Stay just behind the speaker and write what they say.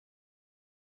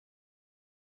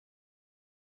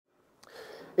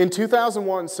In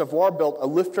 2001, Savoir built a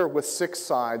lifter with 6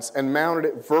 sides and mounted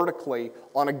it vertically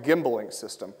on a gimbaling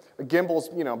system. A gimbal is,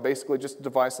 basically just a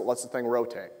device that lets the thing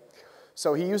rotate.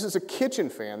 So he uses a kitchen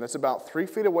fan that's about 3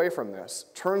 feet away from this,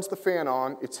 turns the fan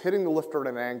on, it's hitting the lifter at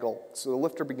an angle, so the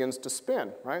lifter begins to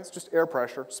spin, right? It's just air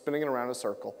pressure spinning it around in a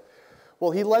circle.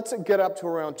 Well, he lets it get up to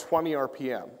around 20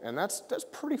 RPM, and that's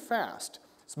pretty fast.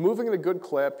 It's moving at a good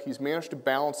clip. He's managed to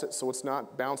balance it so it's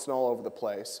not bouncing all over the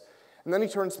place. And then he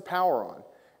turns the power on.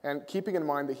 And keeping in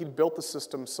mind that he'd built the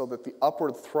system so that the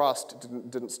upward thrust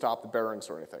didn't stop the bearings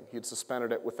or anything. He'd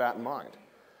suspended it with that in mind.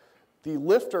 The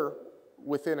lifter,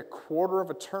 within a quarter of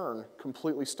a turn,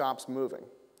 completely stops moving.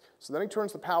 So then he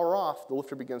turns the power off, the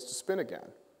lifter begins to spin again.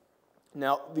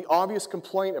 Now, the obvious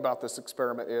complaint about this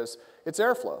experiment is it's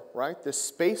airflow, right? This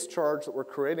space charge that we're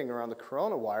creating around the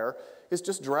corona wire is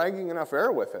just dragging enough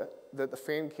air with it that the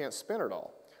fan can't spin at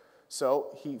all.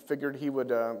 So he figured he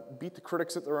would beat the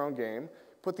critics at their own game,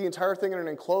 put the entire thing in an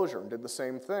enclosure and did the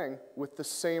same thing with the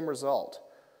same result.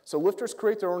 So lifters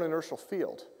create their own inertial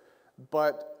field,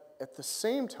 but at the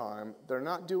same time, they're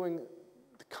not doing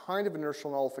the kind of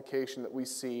inertial nullification that we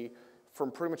see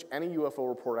from pretty much any UFO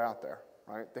report out there,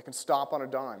 right? They can stop on a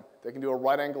dime. They can do a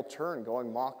right angle turn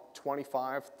going Mach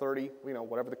 25, 30,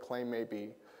 whatever the claim may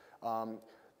be.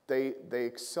 They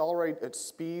accelerate at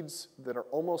speeds that are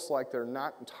almost like they're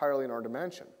not entirely in our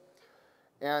dimension.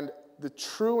 And the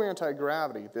true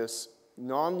anti-gravity, this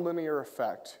nonlinear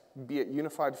effect, be it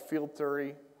unified field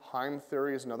theory, Heim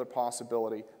theory is another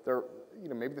possibility.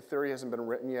 Maybe the theory hasn't been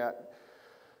written yet.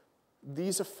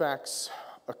 These effects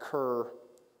occur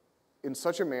in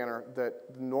such a manner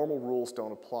that the normal rules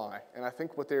don't apply. And I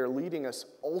think what they are leading us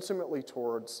ultimately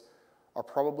towards are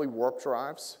probably warp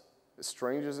drives, as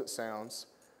strange as it sounds.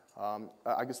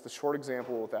 I guess the short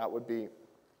example of that would be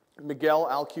Miguel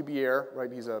Alcubierre,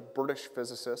 right? He's a British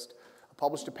physicist,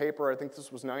 published a paper, I think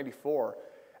this was 94.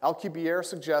 Alcubierre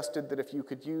suggested that if you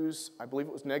could use, I believe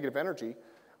it was negative energy,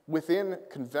 within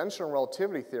conventional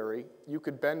relativity theory, you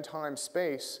could bend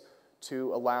time-space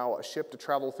to allow a ship to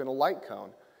travel within a light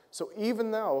cone. So even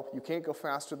though you can't go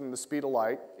faster than the speed of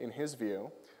light, in his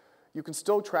view, you can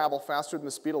still travel faster than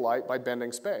the speed of light by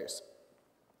bending space.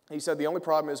 He said the only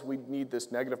problem is we need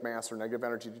this negative mass or negative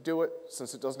energy to do it.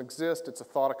 Since it doesn't exist, it's a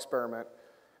thought experiment.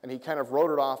 And he kind of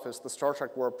wrote it off as the Star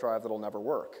Trek warp drive that'll never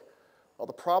work. Well,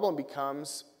 the problem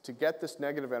becomes to get this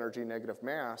negative energy, negative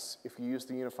mass, if you use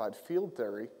the unified field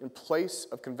theory in place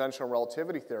of conventional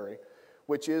relativity theory,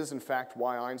 which is in fact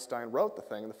why Einstein wrote the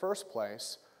thing in the first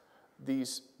place,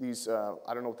 these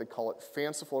I don't know what they call it,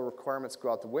 fanciful requirements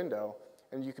go out the window,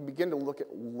 and you can begin to look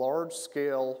at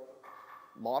large-scale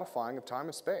modifying of time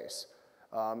and space,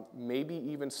 maybe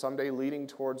even someday leading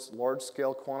towards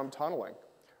large-scale quantum tunneling.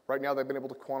 Right now, they've been able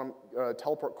to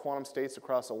teleport quantum states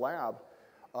across a lab.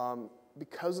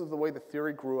 Because of the way the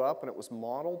theory grew up and it was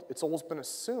modeled, it's always been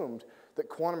assumed that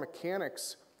quantum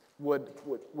mechanics would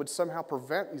somehow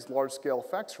prevent these large-scale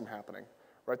effects from happening.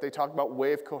 Right? They talk about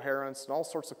wave coherence and all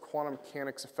sorts of quantum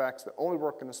mechanics effects that only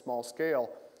work in a small scale.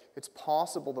 It's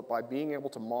possible that by being able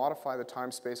to modify the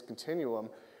time-space continuum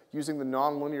using the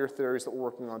nonlinear theories that we're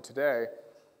working on today,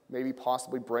 maybe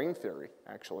possibly Brane Theory,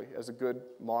 actually, as a good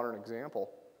modern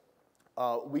example,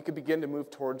 we could begin to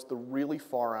move towards the really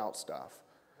far-out stuff.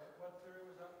 What theory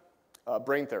was that?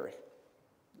 Brane theory.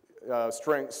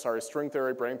 String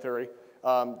theory, Brane theory.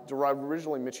 Derived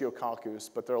originally Michio Kaku's,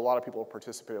 but there are a lot of people who have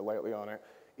participated lately on it.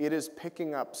 It is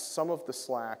picking up some of the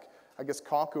slack. I guess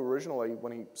Kaku originally,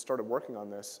 when he started working on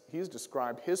this, he's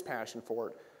described his passion for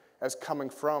it as coming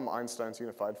from Einstein's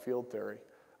unified field theory.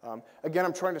 Again,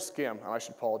 I'm trying to skim, and I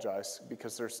should apologize,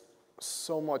 because there's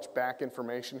so much back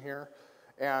information here.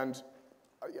 And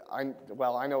I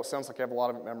know it sounds like I have a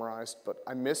lot of it memorized, but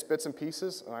I miss bits and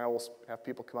pieces, and I always have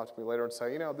people come up to me later and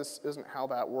say, this isn't how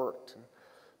that worked.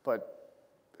 But,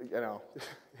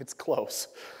 it's close.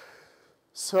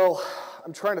 So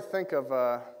I'm trying to think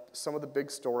of some of the big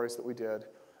stories that we did.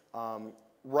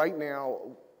 Right now,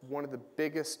 one of the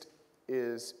biggest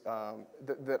is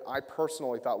that I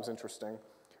personally thought was interesting.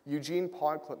 Eugene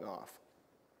Podkletnov,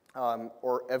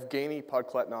 or Evgeny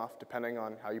Podkletnov, depending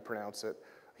on how you pronounce it.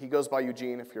 He goes by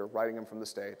Eugene if you're writing him from the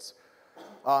States.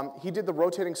 He did the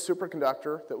rotating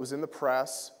superconductor that was in the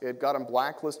press. It got him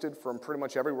blacklisted from pretty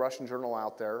much every Russian journal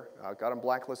out there. Got him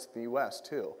blacklisted in the US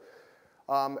too.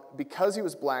 Because he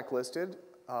was blacklisted,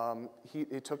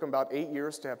 it took him about 8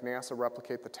 years to have NASA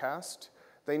replicate the test.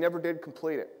 They never did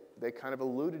complete it. They kind of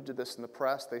alluded to this in the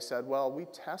press. They said, well, we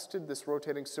tested this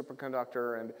rotating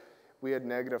superconductor and we had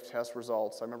negative test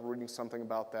results. I remember reading something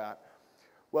about that.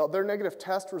 Well, their negative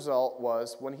test result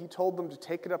was when he told them to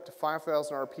take it up to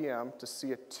 5,000 RPM to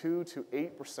see a 2 to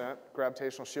 8%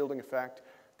 gravitational shielding effect,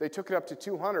 they took it up to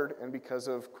 200, and because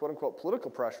of quote-unquote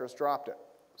political pressures, dropped it.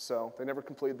 So they never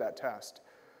completed that test.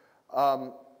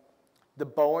 The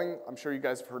Boeing, I'm sure you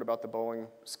guys have heard about the Boeing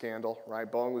scandal,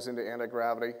 right? Boeing was into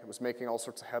anti-gravity. It was making all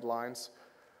sorts of headlines.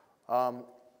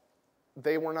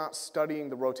 They were not studying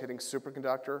the rotating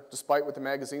superconductor. Despite what the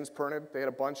magazines printed, they had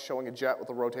a bunch showing a jet with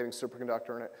a rotating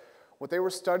superconductor in it. What they were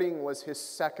studying was his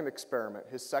second experiment,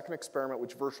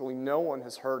 which virtually no one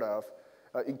has heard of,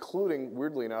 including,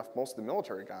 weirdly enough, most of the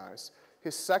military guys.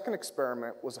 His second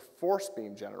experiment was a force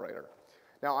beam generator.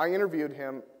 Now, I interviewed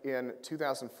him in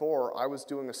 2004. I was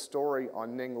doing a story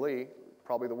on Ning Li,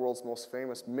 probably the world's most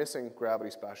famous missing gravity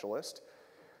specialist.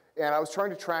 And I was trying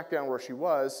to track down where she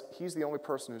was. He's the only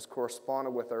person who's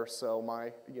corresponded with her, so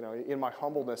in my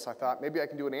humbleness, I thought maybe I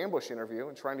can do an ambush interview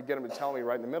and trying to get him to tell me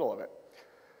right in the middle of it.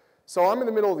 So I'm in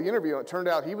the middle of the interview, and it turned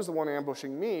out he was the one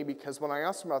ambushing me because when I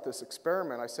asked him about this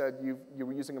experiment, I said, you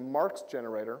were using a Marx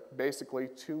generator, basically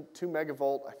 2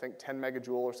 megavolt, I think 10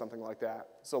 megajoule or something like that.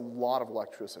 It's a lot of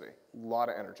electricity, a lot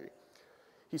of energy.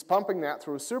 He's pumping that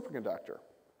through a superconductor.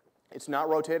 It's not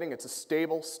rotating, it's a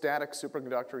stable, static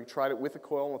superconductor. He tried it with a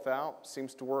coil and without,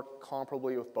 seems to work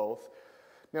comparably with both.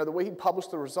 Now, the way he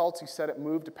published the results, he said it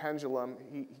moved a pendulum.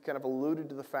 He kind of alluded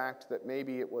to the fact that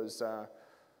maybe it was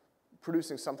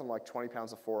producing something like 20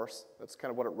 pounds of force. That's kind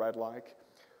of what it read like.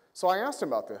 So I asked him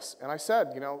about this, and I said,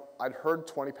 I'd heard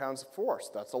 20 pounds of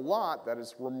force. That's a lot. That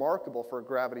is remarkable for a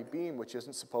gravity beam, which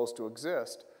isn't supposed to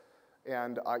exist.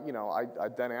 And I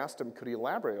then asked him, could he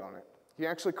elaborate on it? He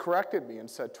actually corrected me and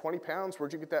said, 20 pounds,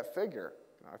 where'd you get that figure?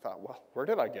 And I thought, well, where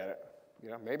did I get it?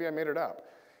 Maybe I made it up.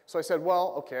 So I said,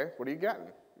 well, okay, what are you getting?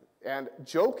 And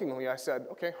jokingly, I said,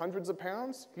 okay, hundreds of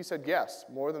pounds? He said, yes,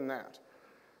 more than that.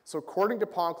 So according to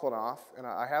Ponklenoff, and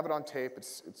I have it on tape,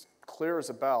 it's clear as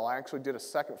a bell. I actually did a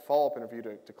second follow-up interview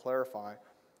to clarify.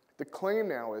 The claim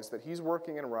now is that he's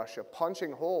working in Russia,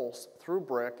 punching holes through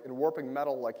brick and warping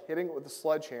metal, like hitting it with a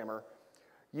sledgehammer,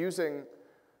 using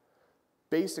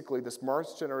basically this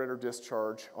Marx generator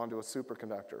discharge onto a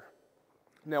superconductor.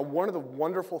 Now, one of the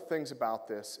wonderful things about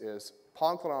this is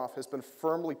Ponklenoff has been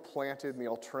firmly planted in the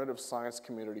alternative science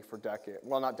community for decades.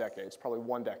 Well, not decades, probably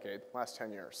 1 decade, last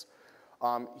 10 years.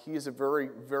 He is a very,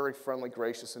 very friendly,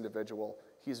 gracious individual.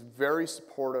 He's very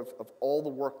supportive of all the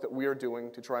work that we are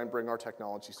doing to try and bring our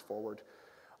technologies forward.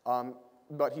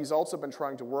 But he's also been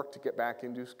trying to work to get back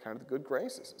into kind of the good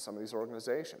graces of some of these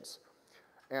organizations.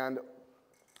 And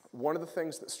one of the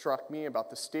things that struck me about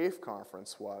the STAFE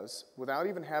conference was, without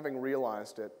even having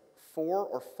realized it, 4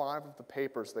 or 5 of the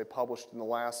papers they published in the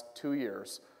last 2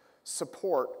 years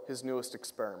support his newest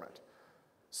experiment.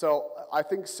 So I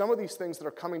think some of these things that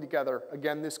are coming together,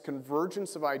 again, this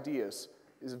convergence of ideas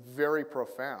is very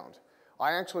profound.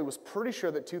 I actually was pretty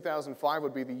sure that 2005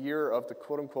 would be the year of the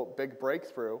quote-unquote big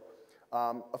breakthrough.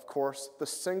 Of course, the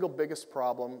single biggest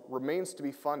problem remains to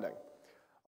be funding.